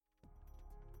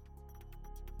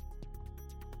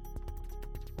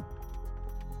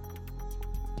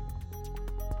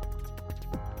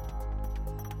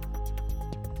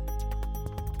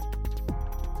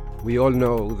We all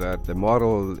know that the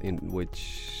model in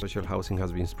which social housing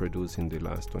has been produced in the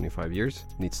last 25 years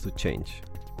needs to change.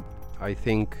 I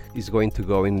think it's going to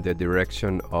go in the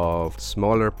direction of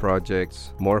smaller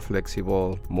projects, more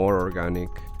flexible, more organic,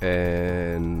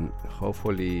 and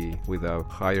hopefully with a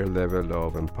higher level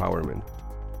of empowerment.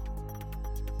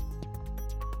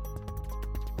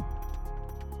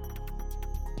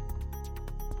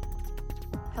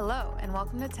 Hello, and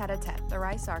welcome to Tete-a-Tete, the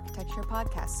Rice Architecture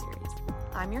podcast series.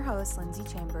 I'm your host, Lindsay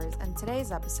Chambers, and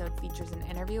today's episode features an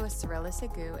interview with Cirilla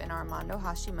Segu and Armando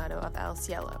Hashimoto of El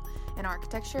Cielo, an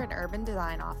architecture and urban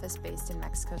design office based in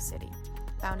Mexico City.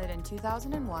 Founded in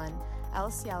 2001,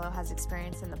 El Cielo has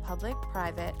experience in the public,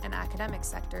 private, and academic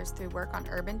sectors through work on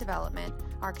urban development,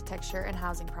 architecture, and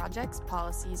housing projects,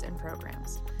 policies, and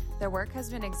programs. Their work has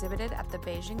been exhibited at the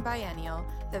Beijing Biennial,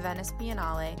 the Venice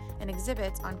Biennale, and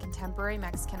exhibits on contemporary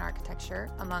Mexican architecture,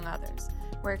 among others.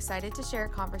 We're excited to share a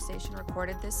conversation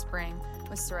recorded this spring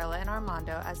with Cirilla and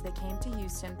Armando as they came to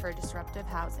Houston for Disruptive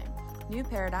Housing, New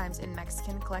Paradigms in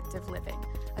Mexican Collective Living,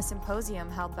 a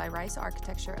symposium held by Rice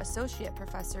Architecture Associate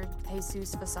Professor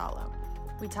Jesus Vassallo.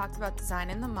 We talked about design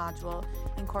in the module,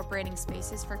 incorporating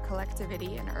spaces for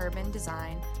collectivity and urban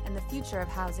design, and the future of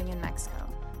housing in Mexico.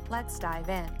 Let's dive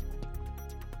in.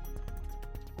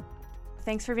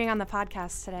 Thanks for being on the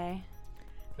podcast today.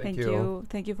 Thank you.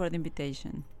 Thank you for the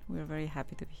invitation. We're very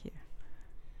happy to be here.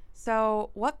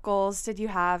 So, what goals did you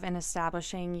have in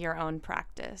establishing your own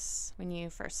practice when you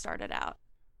first started out?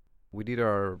 We did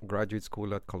our graduate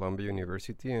school at Columbia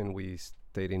University, and we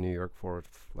stayed in New York for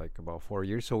about 4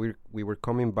 years. So we were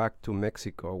coming back to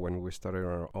Mexico when we started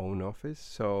our own office.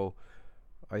 So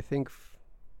I think,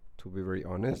 to be very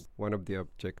honest, one of the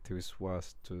objectives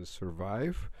was to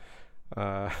survive.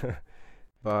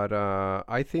 But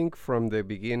I think from the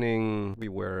beginning, we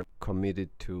were committed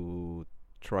to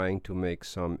trying to make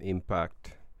some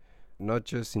impact, not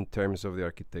just in terms of the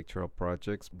architectural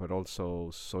projects, but also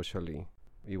socially.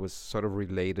 It was sort of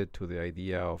related to the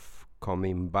idea of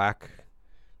coming back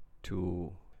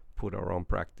to put our own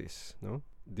practice, no?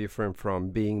 Different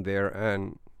from being there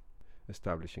and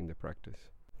establishing the practice.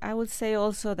 I would say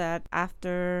also that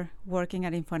after working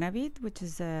at Infonavit, which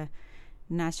is a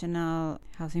national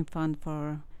housing fund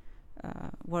for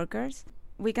workers,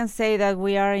 we can say that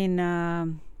we are in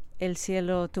El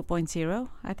Cielo 2.0.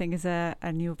 I think it's a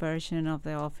new version of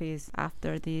the office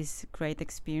after this great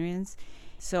experience.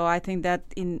 So I think that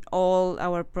in all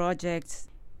our projects,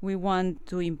 we want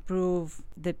to improve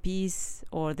the piece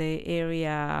or the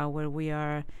area where we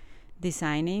are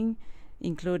designing,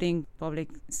 including public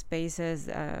spaces,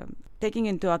 taking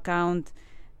into account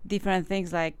different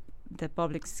things like the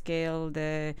public scale,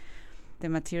 the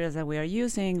materials that we are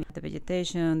using, the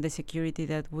vegetation, the security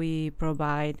that we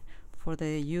provide for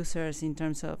the users in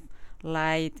terms of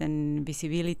light and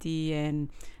visibility, and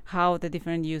how the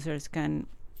different users can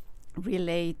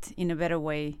relate in a better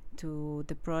way to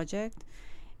the project,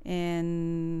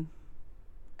 and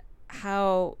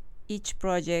how each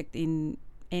project in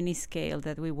any scale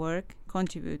that we work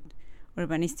contribute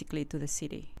urbanistically to the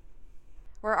city.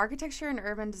 Were architecture and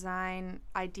urban design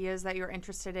ideas that you were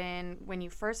interested in when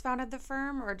you first founded the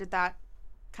firm, or did that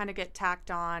kind of get tacked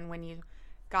on when you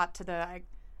got to the,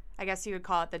 I guess you would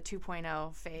call it the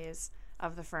 2.0 phase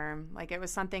of the firm? Like, it was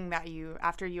something that you,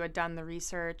 after you had done the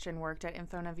research and worked at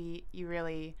Infonavit, you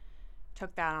really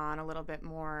took that on a little bit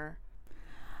more?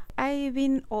 I've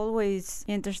been always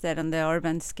interested on the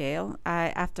urban scale.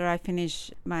 After I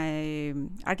finished my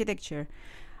architecture,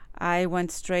 I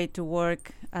went straight to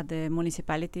work at the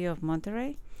municipality of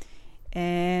Monterrey.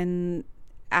 And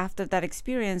after that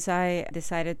experience, I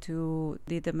decided to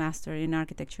do the master in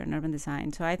architecture and urban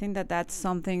design. So I think that that's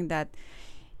something that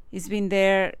has been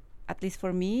there, at least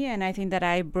for me, and I think that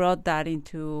I brought that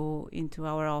into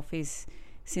our office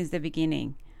since the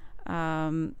beginning.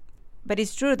 But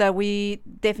it's true that we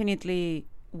definitely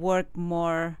work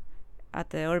more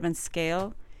at the urban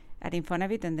scale at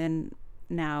Infonavit, and then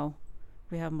now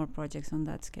we have more projects on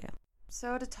that scale.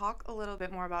 So to talk a little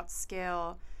bit more about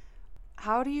scale,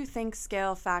 how do you think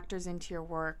scale factors into your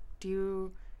work? Do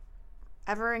you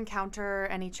ever encounter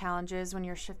any challenges when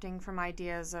you're shifting from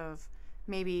ideas of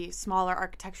maybe smaller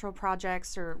architectural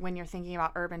projects, or when you're thinking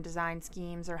about urban design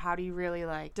schemes, or how do you really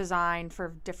design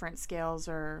for different scales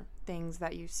or things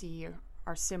that you see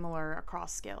are similar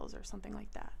across scales or something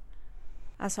like that?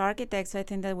 As architects, I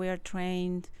think that we are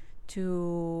trained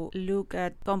to look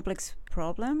at complex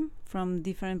problem from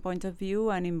different points of view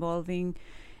and involving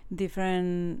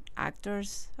different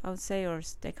actors, I would say, or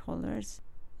stakeholders.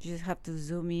 You just have to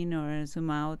zoom in or zoom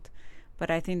out.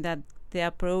 But I think that the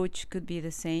approach could be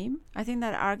the same. I think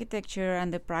that architecture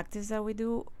and the practice that we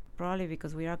do probably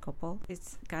because we are a couple.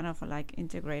 It's kind of like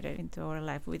integrated into our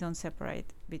life. We don't separate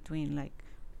between like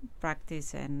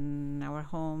practice and our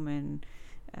home and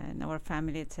our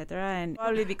family, etc. And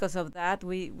probably because of that,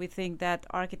 we think that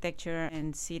architecture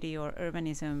and city or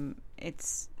urbanism,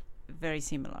 it's very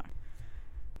similar.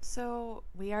 So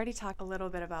we already talked a little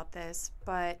bit about this,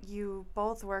 but you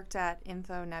both worked at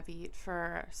InfoNavit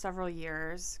for several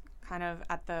years, kind of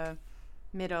at the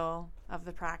middle of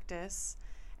the practice.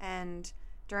 And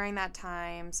during that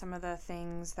time, some of the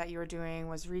things that you were doing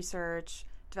was research,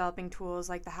 developing tools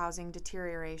like the Housing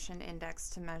Deterioration Index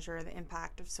to measure the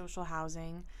impact of social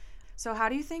housing. So how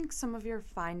do you think some of your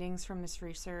findings from this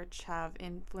research have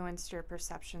influenced your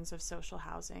perceptions of social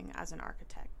housing as an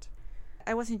architect?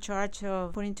 I was in charge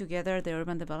of putting together the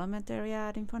urban development area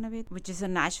at InfoNavit, which is a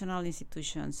national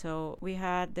institution. So we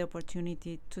had the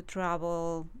opportunity to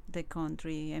travel the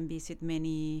country and visit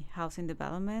many housing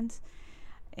developments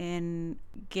and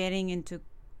getting into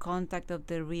contact of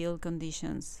the real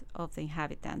conditions of the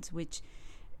inhabitants, which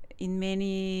in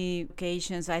many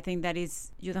occasions I think that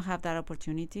is you don't have that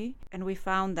opportunity. And we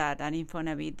found that at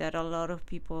InfoNavit that a lot of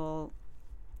people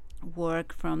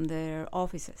work from their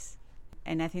offices.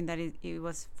 And I think that it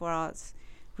was for us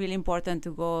really important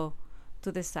to go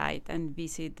to the site and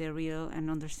visit the real and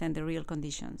understand the real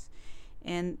conditions.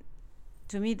 And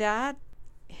to me that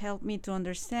helped me to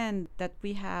understand that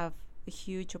we have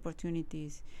huge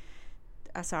opportunities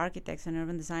as architects and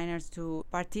urban designers to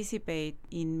participate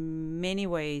in many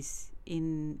ways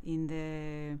in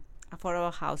the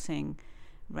affordable housing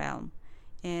realm.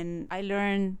 And I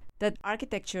learned that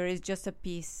architecture is just a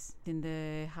piece in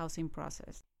the housing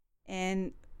process.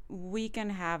 And we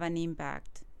can have an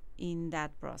impact in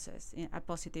that process, a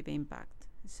positive impact.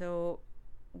 So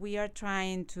we are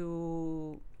trying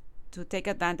to take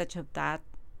advantage of that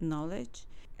knowledge.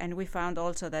 And we found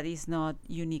also that it's not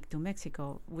unique to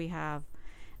Mexico. We have,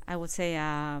 I would say,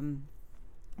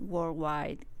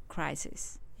 worldwide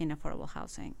crisis in affordable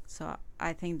housing. So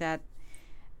I think that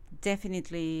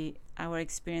definitely our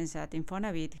experience at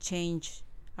InfoNavit changed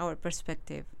our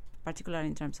perspective, particularly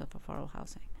in terms of affordable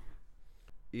housing.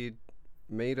 It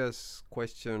made us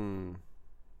question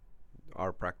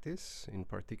our practice in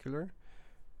particular,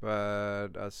 but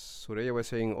as Soraya was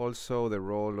saying, also the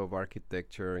role of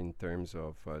architecture in terms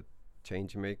of a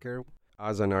change maker.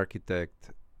 As an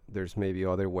architect, there's maybe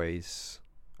other ways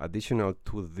additional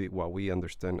to what we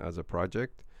understand as a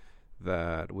project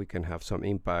that we can have some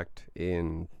impact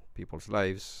in people's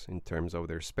lives in terms of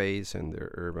their space and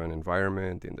their urban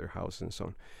environment, in their house and so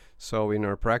on. So in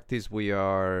our practice, we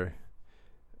are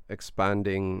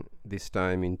expanding this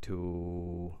time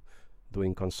into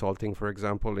doing consulting, for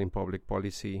example, in public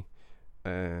policy.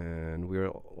 And we're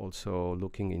also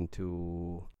looking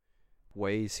into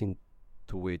ways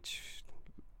into which,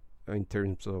 in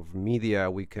terms of media,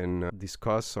 we can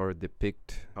discuss or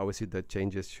depict how is it that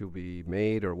changes should be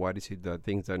made, or what is it that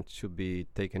things that should be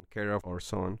taken care of, or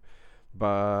so on.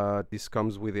 But this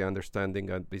comes with the understanding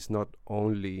that it's not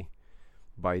only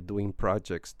by doing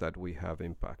projects that we have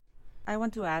impact. I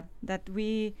want to add that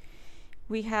we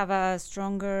have a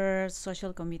stronger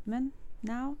social commitment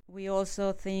now. We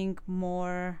also think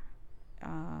more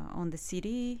on the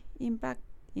city impact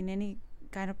in any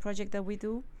kind of project that we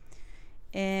do.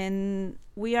 And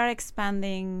we are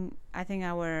expanding, I think,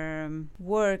 our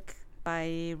work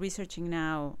by researching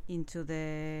now into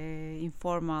the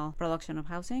informal production of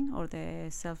housing or the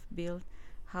self-built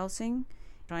housing,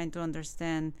 trying to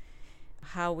understand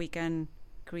how we can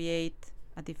create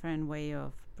a different way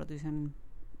of producing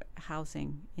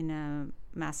housing in a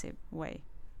massive way.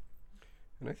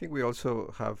 And I think we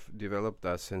also have developed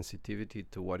a sensitivity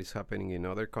to what is happening in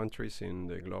other countries in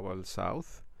the global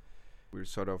south. We're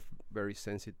sort of very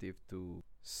sensitive to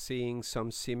seeing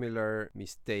some similar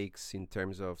mistakes in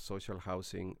terms of social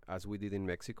housing as we did in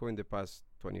Mexico in the past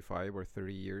 25 or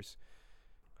 30 years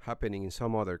happening in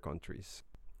some other countries.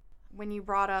 When you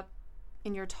brought up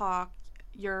in your talk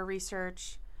your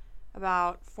research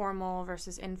about formal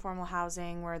versus informal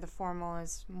housing, where the formal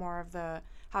is more of the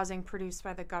housing produced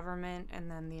by the government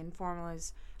and then the informal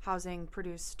is housing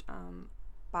produced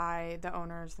by the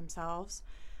owners themselves,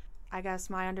 I guess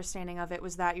my understanding of it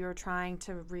was that you were trying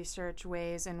to research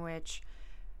ways in which,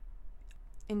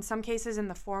 in some cases in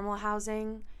the formal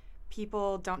housing,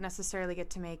 people don't necessarily get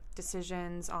to make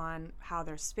decisions on how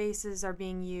their spaces are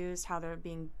being used, how they're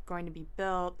going to be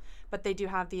built, but they do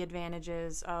have the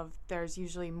advantages of there's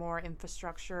usually more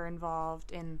infrastructure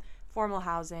involved in formal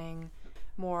housing,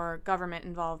 more government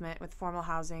involvement with formal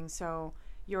housing. So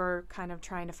you're kind of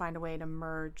trying to find a way to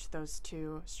merge those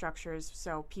two structures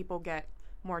so people get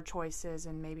more choices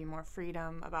and maybe more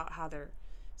freedom about how their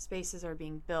spaces are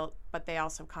being built, but they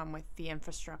also come with the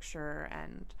infrastructure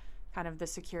and kind of the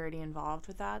security involved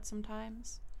with that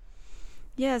sometimes.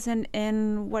 Yes,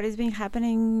 and what is been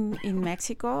happening in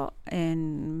Mexico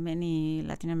and many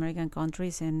Latin American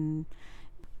countries, and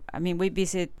I mean, we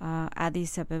visit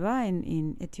Addis Ababa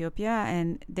in Ethiopia,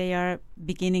 and they are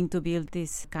beginning to build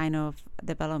this kind of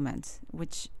developments,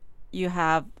 which you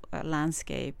have a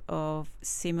landscape of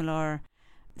similar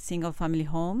single-family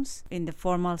homes in the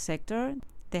formal sector.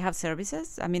 They have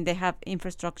services. I mean, they have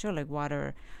infrastructure like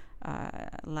water,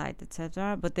 light,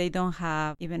 etc., but they don't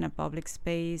have even a public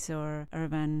space or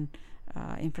urban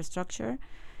infrastructure.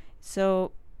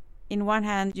 So in one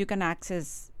hand, you can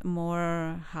access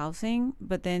more housing,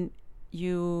 but then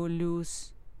you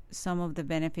lose some of the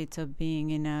benefits of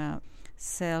being in a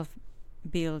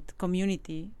self-built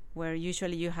community where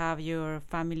usually you have your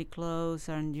family close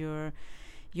and your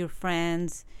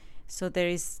friends. So there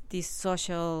is this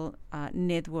social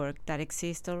network that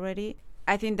exists already.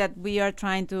 I think that we are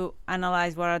trying to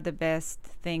analyze what are the best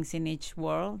things in each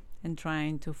world and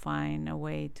trying to find a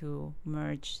way to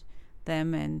merge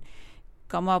them and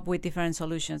come up with different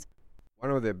solutions.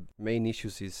 One of the main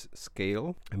issues is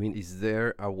scale. I mean, is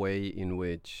there a way in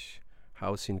which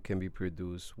housing can be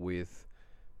produced with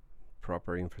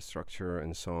proper infrastructure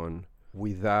and so on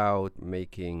without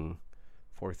making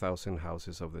 4,000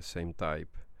 houses of the same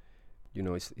type? You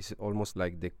know, it's almost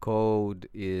like the code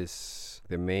is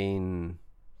the main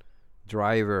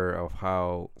driver of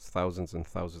how thousands and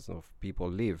thousands of people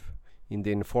live. In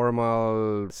the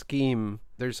informal scheme,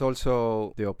 there's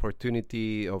also the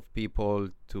opportunity of people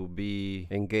to be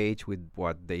engaged with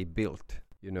what they built.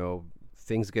 You know,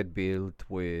 things get built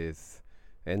with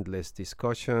endless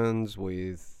discussions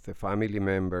with the family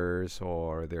members,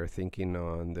 or they're thinking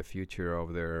on the future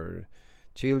of their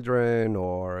children,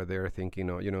 or they're thinking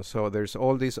of, you know, so there's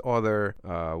all this other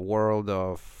world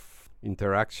of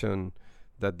interaction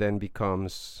that then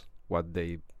becomes what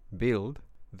they build,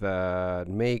 that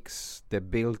makes the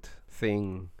built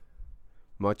thing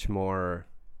much more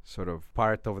sort of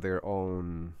part of their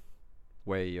own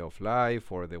way of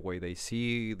life or the way they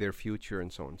see their future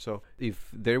and so on. So if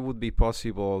there would be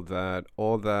possible that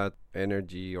all that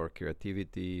energy or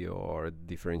creativity or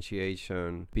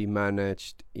differentiation be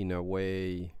managed in a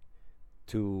way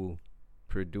to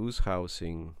produce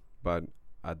housing, but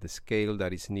at the scale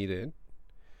that is needed,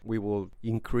 we will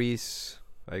increase,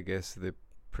 I guess, the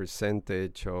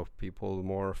percentage of people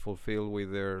more fulfilled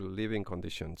with their living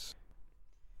conditions.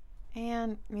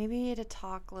 And maybe to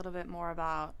talk a little bit more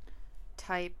about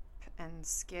type and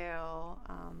scale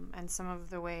and some of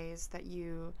the ways that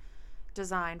you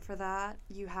design for that.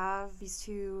 You have these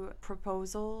two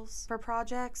proposals for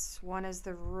projects. One is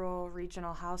the rural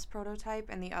regional house prototype,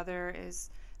 and the other is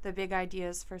the big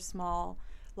ideas for small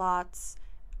lots.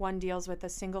 One deals with a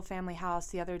single family house,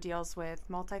 the other deals with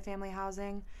multifamily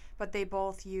housing, but they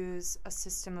both use a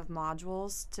system of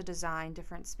modules to design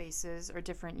different spaces or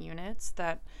different units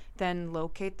that then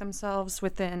locate themselves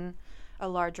within a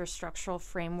larger structural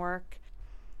framework.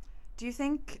 Do you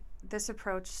think this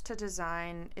approach to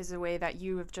design is a way that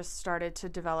you have just started to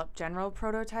develop general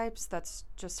prototypes? That's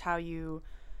just how you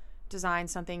design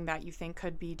something that you think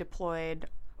could be deployed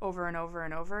over and over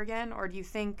and over again? Or do you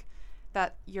think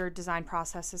that your design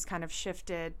process has kind of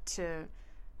shifted to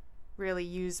really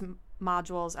use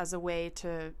modules as a way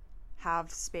to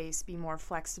have space be more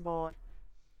flexible?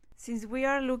 Since we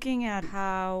are looking at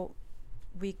how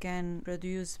we can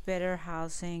produce better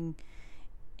housing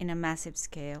in a massive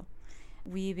scale,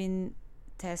 we've been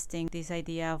testing this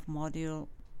idea of module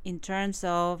in terms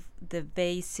of the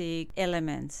basic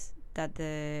elements that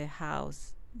the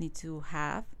house needs to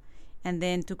have, and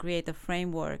then to create a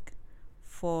framework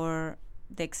for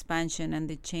the expansion and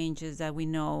the changes that we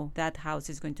know that house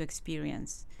is going to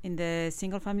experience. In the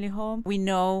single-family home, we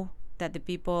know that the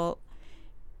people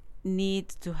need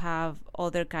to have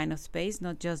other kind of space,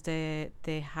 not just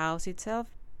the house itself,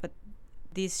 but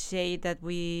this shade that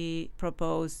we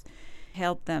propose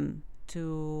help them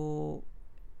to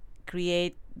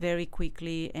create very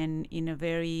quickly and in a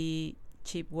very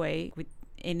cheap way with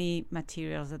any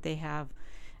materials that they have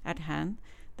at hand,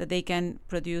 that they can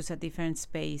produce a different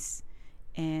space.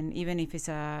 And even if it's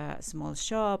a small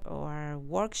shop or a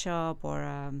workshop or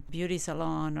a beauty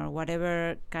salon or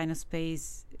whatever kind of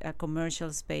space, a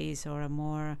commercial space or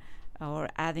or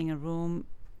adding a room,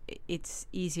 it's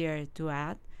easier to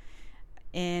add.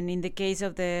 And in the case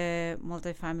of the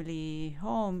multifamily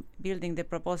home building, the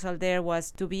proposal there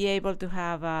was to be able to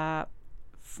have a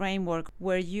framework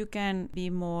where you can be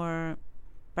more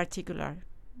particular.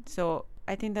 So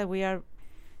I think that we are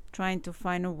trying to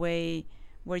find a way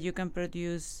where you can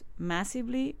produce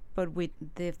massively, but with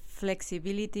the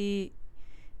flexibility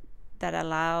that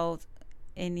allows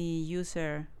any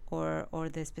user or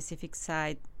the specific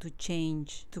site to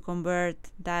change, to convert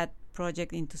that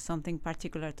project into something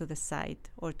particular to the site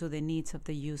or to the needs of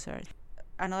the user.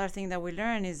 Another thing that we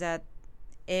learn is that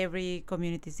every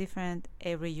community is different,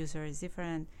 every user is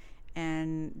different,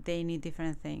 and they need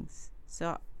different things.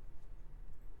 So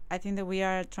I think that we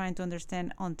are trying to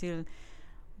understand until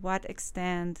what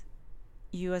extent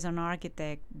you as an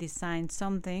architect design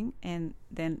something and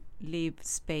then leave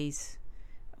space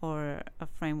or a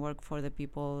framework for the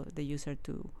people, the user,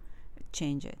 to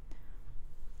change it.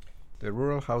 The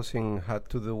rural housing had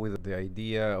to do with the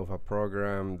idea of a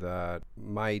program that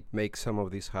might make some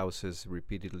of these houses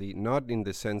repeatedly, not in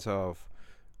the sense of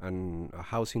a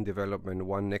housing development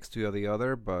one next to the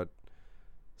other, but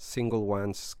single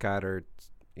ones scattered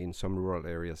in some rural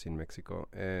areas in Mexico.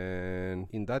 And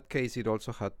in that case, it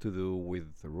also had to do with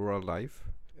rural life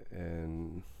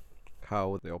and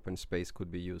how the open space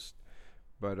could be used.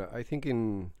 But I think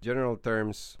in general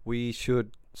terms, we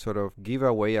should sort of give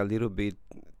away a little bit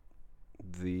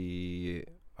the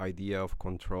idea of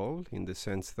control, in the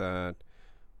sense that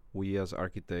we as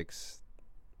architects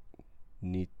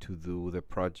need to do the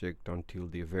project until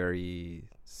the very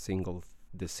single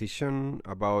decision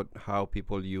about how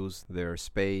people use their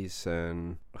space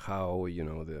and how,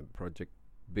 the project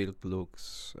built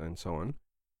looks and so on.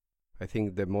 I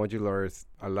think the modular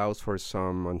allows for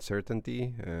some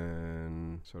uncertainty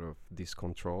and sort of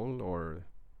discontrol or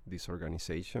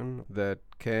disorganization that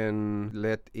can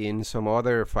let in some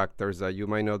other factors that you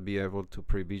might not be able to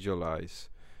pre-visualize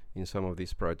in some of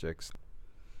these projects.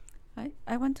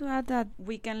 I want to add that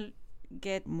we can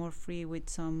get more free with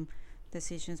some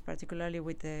decisions, particularly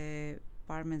with the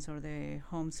apartments or the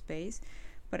home space,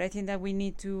 but I think that we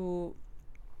need to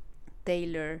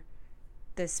tailor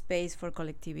the space for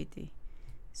collectivity,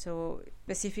 so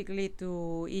specifically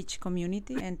to each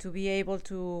community, and to be able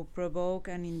to provoke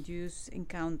and induce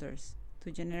encounters to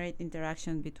generate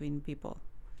interaction between people.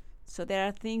 So there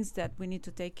are things that we need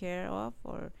to take care of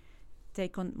or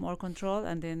take on more control,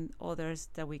 and then others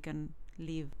that we can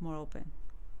leave more open.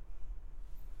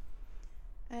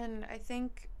 And I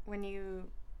think when you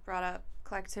brought up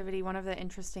collectivity, one of the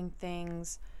interesting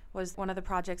things was one of the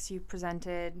projects you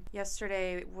presented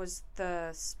yesterday was the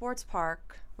sports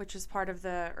park, which is part of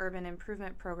the urban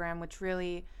improvement program, which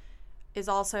really is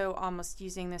also almost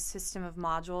using this system of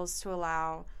modules to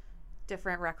allow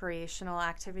different recreational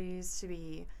activities to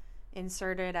be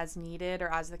inserted as needed or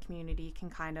as the community can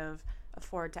kind of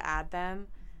afford to add them.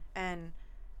 And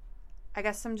I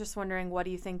guess I'm just wondering, what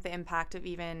do you think the impact of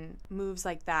even moves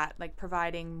like that, like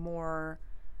providing more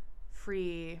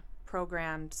free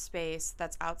programmed space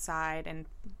that's outside and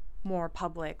more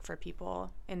public for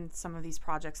people in some of these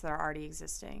projects that are already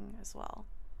existing as well?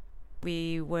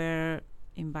 We were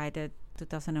invited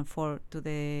 2004 to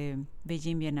the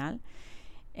Beijing Biennale,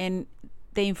 and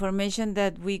the information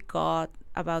that we got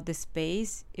about the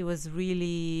space, it was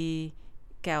really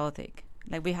chaotic.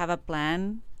 Like, we have a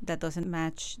plan that doesn't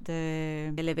match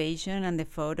the elevation and the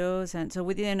photos, and so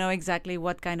we didn't know exactly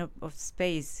what kind of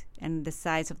space and the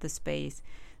size of the space.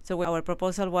 So our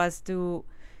proposal was to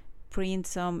print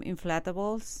some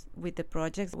inflatables with the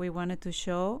projects we wanted to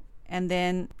show, and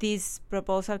then this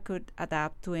proposal could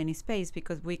adapt to any space,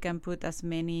 because we can put as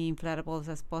many inflatables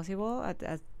as possible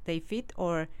as they fit,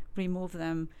 or remove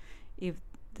them if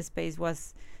the space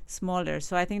was smaller.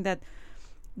 So I think that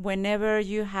whenever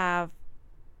you have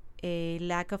a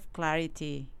lack of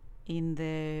clarity in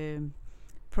the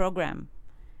program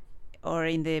or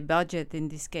in the budget, in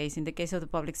this case, in the case of the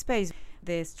public space,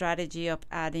 the strategy of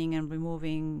adding and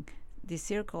removing these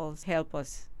circles help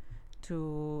us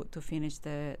to finish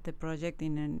the project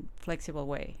in a flexible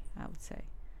way, I would say.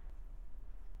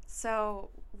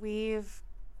 So we've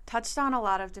touched on a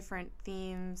lot of different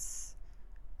themes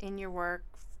in your work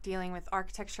dealing with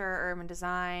architecture, urban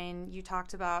design. You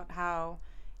talked about how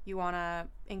you want to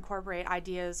incorporate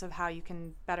ideas of how you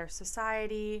can better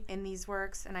society in these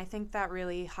works, and I think that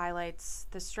really highlights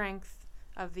the strength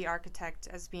of the architect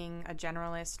as being a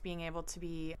generalist, being able to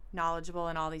be knowledgeable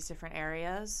in all these different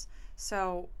areas.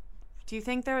 So do you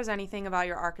think there was anything about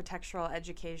your architectural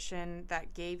education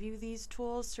that gave you these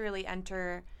tools to really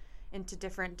enter into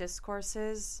different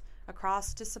discourses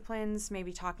across disciplines,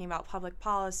 maybe talking about public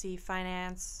policy,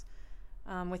 finance,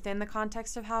 within the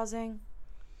context of housing?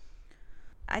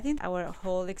 I think our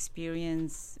whole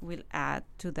experience will add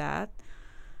to that,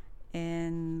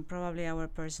 and probably our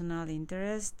personal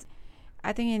interest.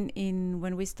 I think in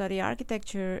when we study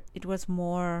architecture, it was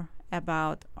more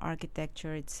about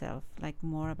architecture itself, like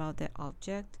more about the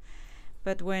object.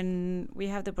 But when we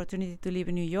have the opportunity to live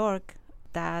in New York,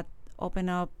 that opened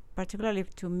up, particularly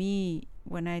to me,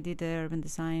 when I did the urban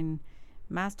design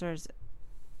master's,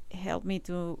 helped me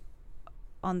to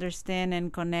understand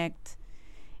and connect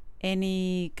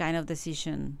any kind of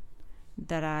decision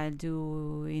that I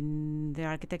do in the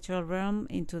architectural realm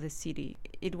into the city.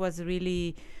 It was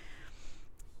really,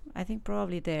 I think,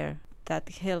 probably there that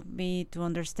helped me to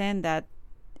understand that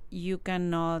you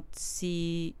cannot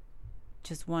see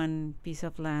just one piece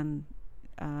of land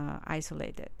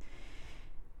isolated.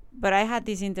 But I had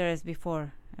this interest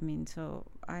before. I mean, so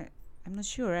I'm not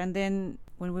sure. And then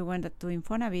when we went to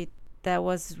Infonavit, that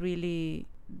was really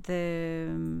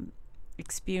the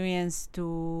experience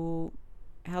to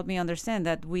help me understand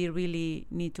that we really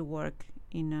need to work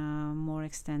in a more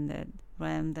extended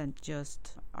realm than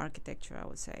just architecture, I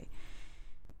would say.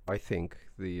 I think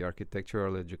the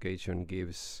architectural education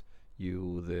gives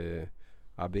you the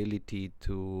ability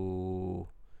to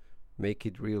make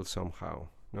it real somehow.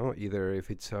 No, either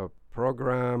if it's a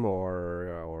program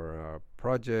or a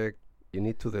project, you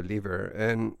need to deliver.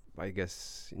 And I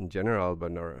guess in general,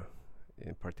 but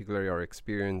in particular, our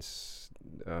experience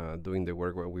doing the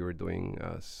work what we were doing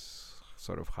as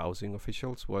sort of housing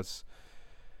officials was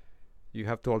you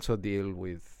have to also deal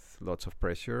with lots of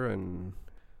pressure, and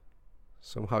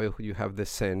somehow you have the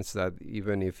sense that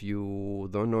even if you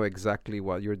don't know exactly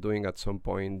what you're doing at some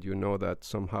point, you know that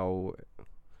somehow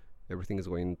everything is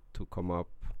going to come up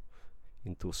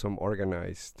into some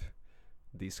organized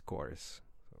discourse.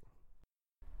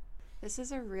 This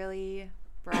is a really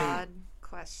broad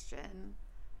question,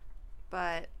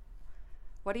 but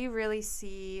what do you really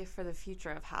see for the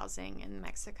future of housing in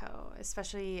Mexico,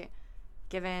 especially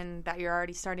given that you're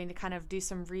already starting to kind of do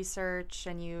some research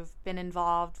and you've been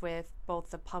involved with both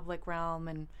the public realm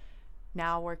and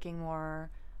now working more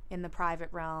in the private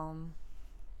realm?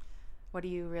 What do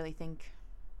you really think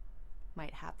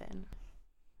might happen?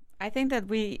 I think that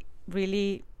we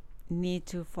really need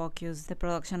to focus the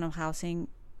production of housing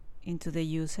into the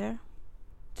user,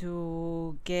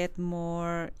 to get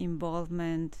more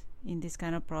involvement in this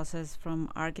kind of process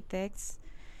from architects,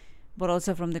 but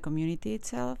also from the community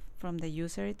itself, from the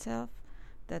user itself,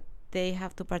 that they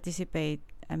have to participate,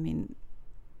 in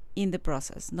the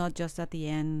process, not just at the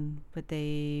end when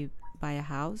they buy a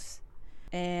house.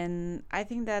 And I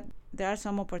think that there are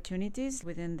some opportunities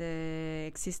within the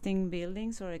existing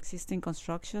buildings or existing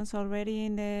constructions already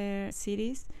in the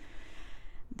cities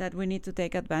that we need to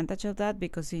take advantage of that,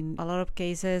 because in a lot of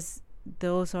cases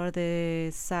those are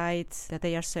the sites that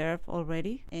they are served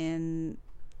already. And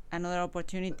another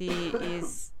opportunity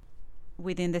is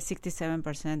within the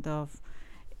 67% of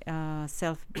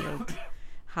self-built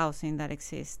housing that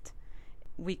exists.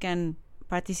 We can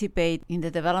participate in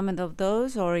the development of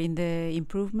those or in the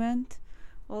improvement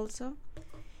also.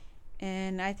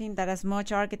 And I think that as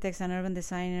much architects and urban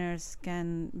designers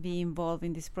can be involved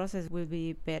in this process will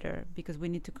be better, because we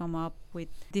need to come up with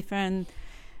different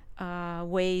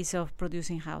ways of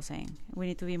producing housing. We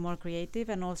need to be more creative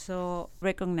and also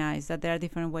recognize that there are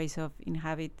different ways of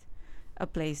inhabit a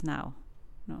place now.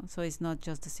 No? So it's not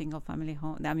just a single family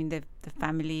home. The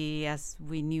family as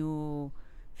we knew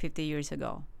 50 years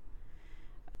ago.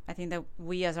 I think that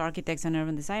we as architects and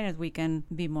urban designers, we can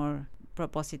be more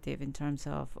propositive in terms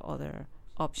of other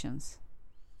options.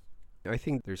 I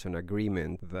think there's an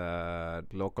agreement that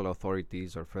local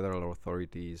authorities or federal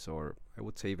authorities, or I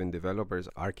would say even developers,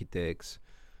 architects,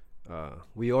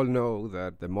 we all know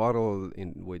that the model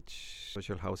in which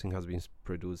social housing has been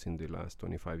produced in the last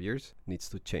 25 years needs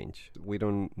to change. We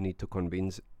don't need to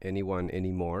convince anyone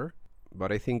anymore,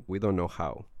 but I think we don't know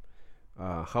how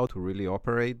to really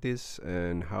operate this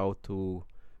and how to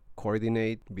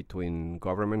coordinate between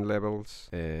government levels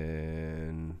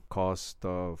and cost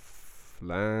of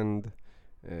land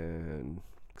and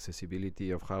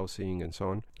accessibility of housing and so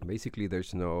on. Basically,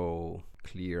 there's no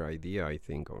clear idea, I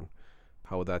think, on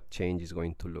how that change is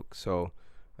going to look. So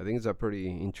I think it's a pretty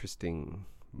interesting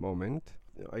moment.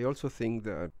 I also think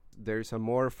that there's a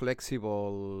more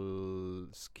flexible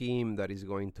scheme that is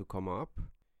going to come up.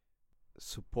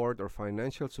 Support or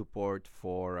financial support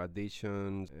for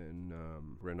additions and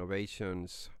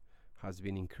renovations has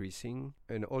been increasing,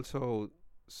 and also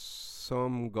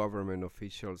some government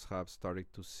officials have started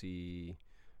to see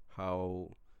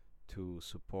how to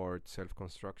support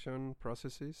self-construction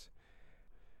processes.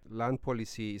 Land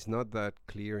policy is not that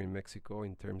clear in Mexico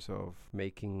in terms of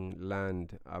making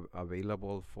land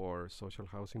available for social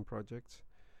housing projects,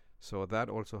 so that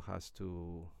also has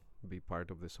to be part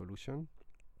of the solution.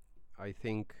 I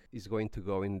think is going to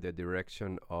go in the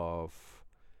direction of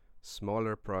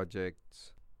smaller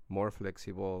projects, more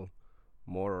flexible,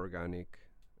 more organic,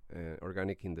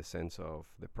 organic in the sense of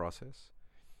the process,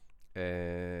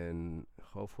 and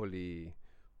hopefully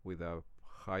with a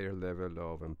higher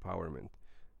level of empowerment.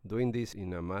 Doing this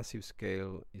in a massive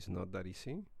scale is not that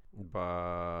easy,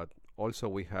 but also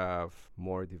we have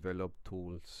more developed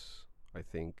tools, I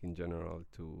think, in general,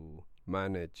 to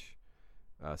manage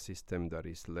a system that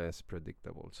is less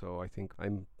predictable. So I think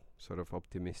I'm sort of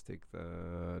optimistic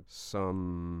that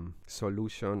some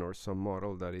solution or some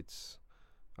model that it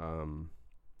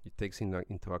takes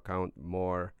into account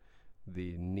more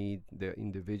the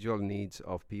individual needs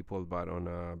of people, but on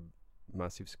a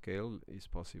massive scale, is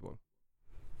possible.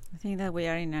 I think that we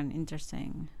are in an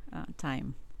interesting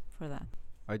time for that.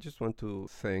 I just want to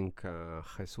thank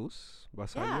Jesus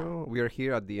Basallo. We are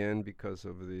here at the end because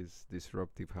of this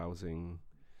disruptive housing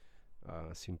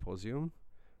symposium.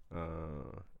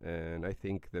 And I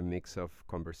think the mix of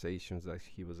conversations that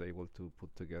he was able to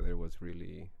put together was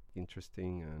really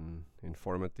interesting and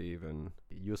informative and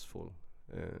useful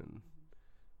and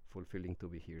fulfilling to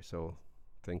be here. So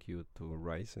thank you to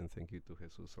Rice and thank you to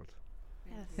Jesus also.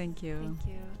 Yes. Thank you. Thank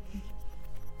you.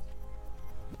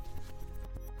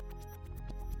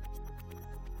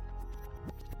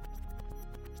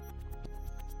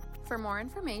 For more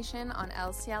information on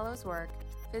El Cielo's work,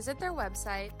 visit their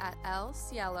website at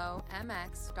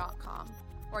elcielomx.com,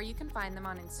 or you can find them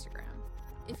on Instagram.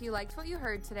 If you liked what you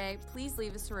heard today, please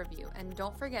leave us a review, and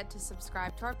don't forget to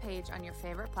subscribe to our page on your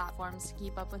favorite platforms to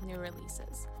keep up with new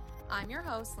releases. I'm your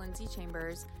host, Lindsay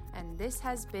Chambers, and this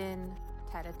has been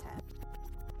Tete a Tete.